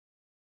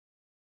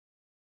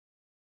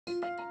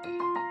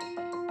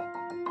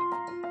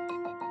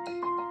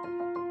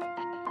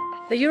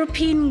The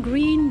European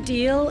Green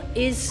Deal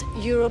is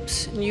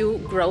Europe's new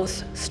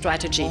growth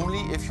strategy. Only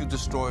if you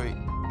destroy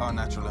our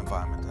natural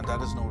environment, and that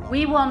is no longer.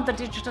 We want the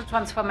digital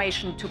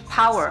transformation to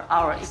power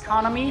our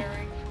economy,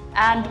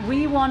 and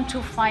we want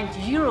to find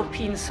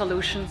European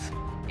solutions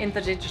in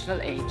the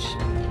digital age.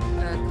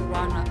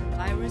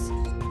 Coronavirus.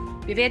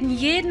 Wir werden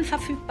jeden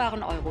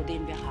verfügbaren Euro,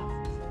 den wir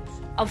haben,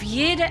 auf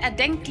jede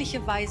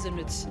erdenkliche Weise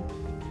nützen,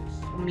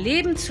 um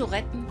Leben zu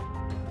retten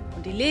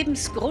und die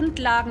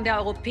Lebensgrundlagen der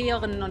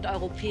Europäerinnen und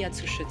Europäer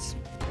zu schützen.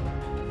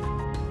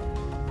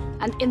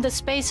 And in the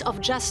space of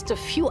just a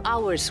few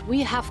hours,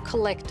 we have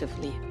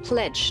collectively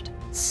pledged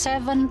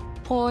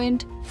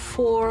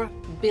 7.4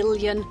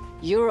 billion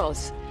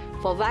euros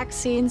for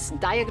vaccines,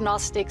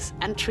 diagnostics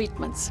and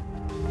treatments.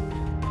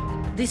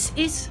 This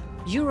is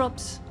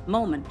Europe's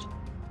moment.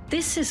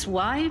 This is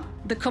why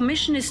the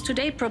Commission is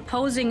today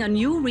proposing a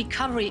new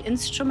recovery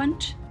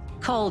instrument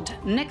called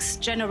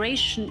Next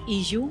Generation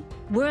EU,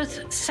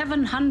 worth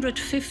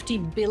 750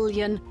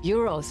 billion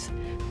euros.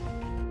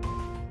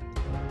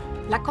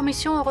 La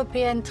Commission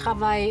européenne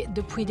travaille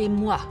depuis des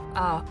mois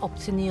à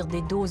obtenir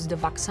des doses de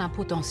vaccins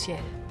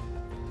potentielles.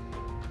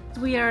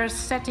 We are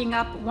setting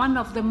up one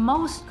of the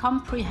most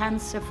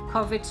comprehensive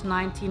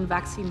COVID-19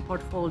 vaccine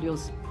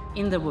portfolios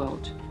in the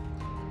world.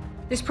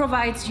 This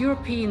provides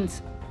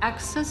Europeans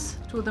access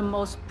to the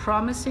most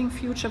promising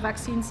future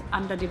vaccines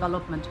under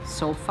development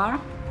so far,